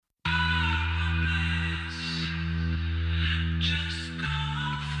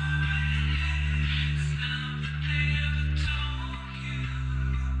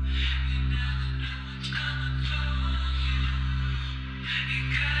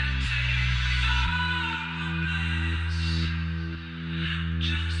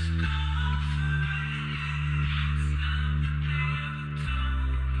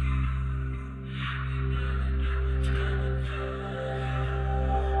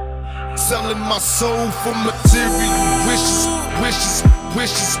selling my soul for material wishes, wishes,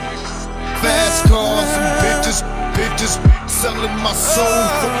 wishes. Fast cars and bitches, bitches. Selling my soul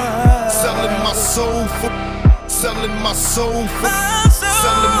for, selling my soul for, selling my soul for,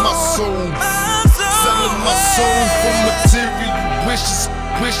 selling my soul, selling my soul for material wishes,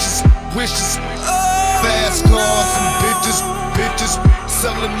 wishes, wishes. Fast cars and bitches, bitches.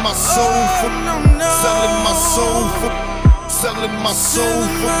 Selling my soul for, selling my soul for, selling my soul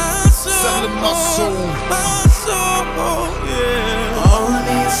for, selling my soul. All I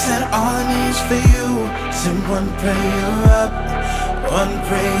need, said all I need is for you. Send one prayer up, one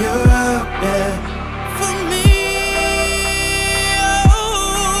prayer up, yeah. For me,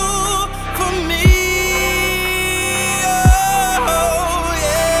 oh, for me, oh,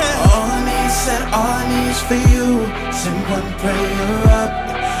 yeah. All I need, said all I need is for you. Send one prayer up,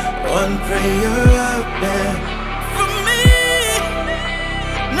 one prayer up, yeah. For me,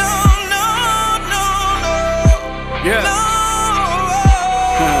 no, no, no, no, yeah. no.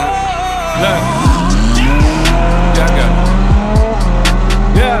 Yeah, I got it.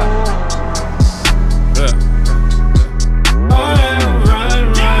 Yeah.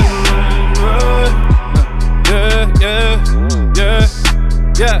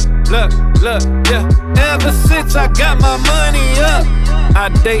 Look, yeah. Ever since I got my money up, I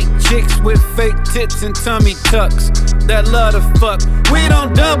date chicks with fake tits and tummy tucks that love to fuck. We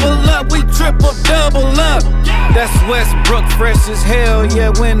don't double up, we triple double up. That's Westbrook, fresh as hell,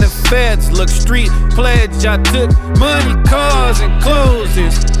 yeah, when the feds look. Street pledge, I took money, cars, and clothes.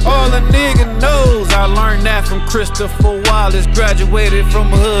 It's all a nigga knows. I learned that from Christopher Wallace. Graduated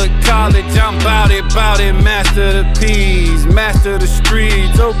from a hood college. I'm bout it, master the P's, master the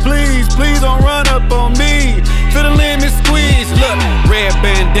streets. Oh please, please don't run up on me. Feel the limit squeeze. Look, red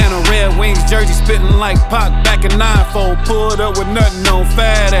bandana, red wings, jersey spitting like Pac back in 9-4. Pulled up with nothing on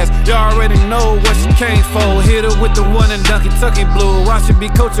fat ass. Y'all already know what she came for. Hit her with the one and dunk Kentucky blue. I should be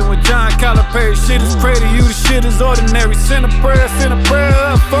coaching with John Calipari. Shit is crazy, you the shit is ordinary. Send a prayer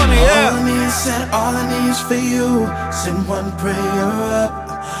up for me, yeah. All I need, said all I need is for you. Send one prayer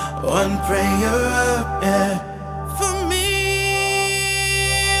up, one prayer up, yeah. For me,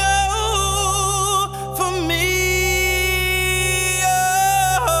 oh, for me,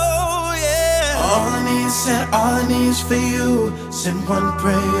 oh, yeah. All I need, said all I need is for you. Send one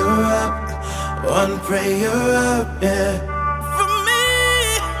prayer up, one prayer up, yeah.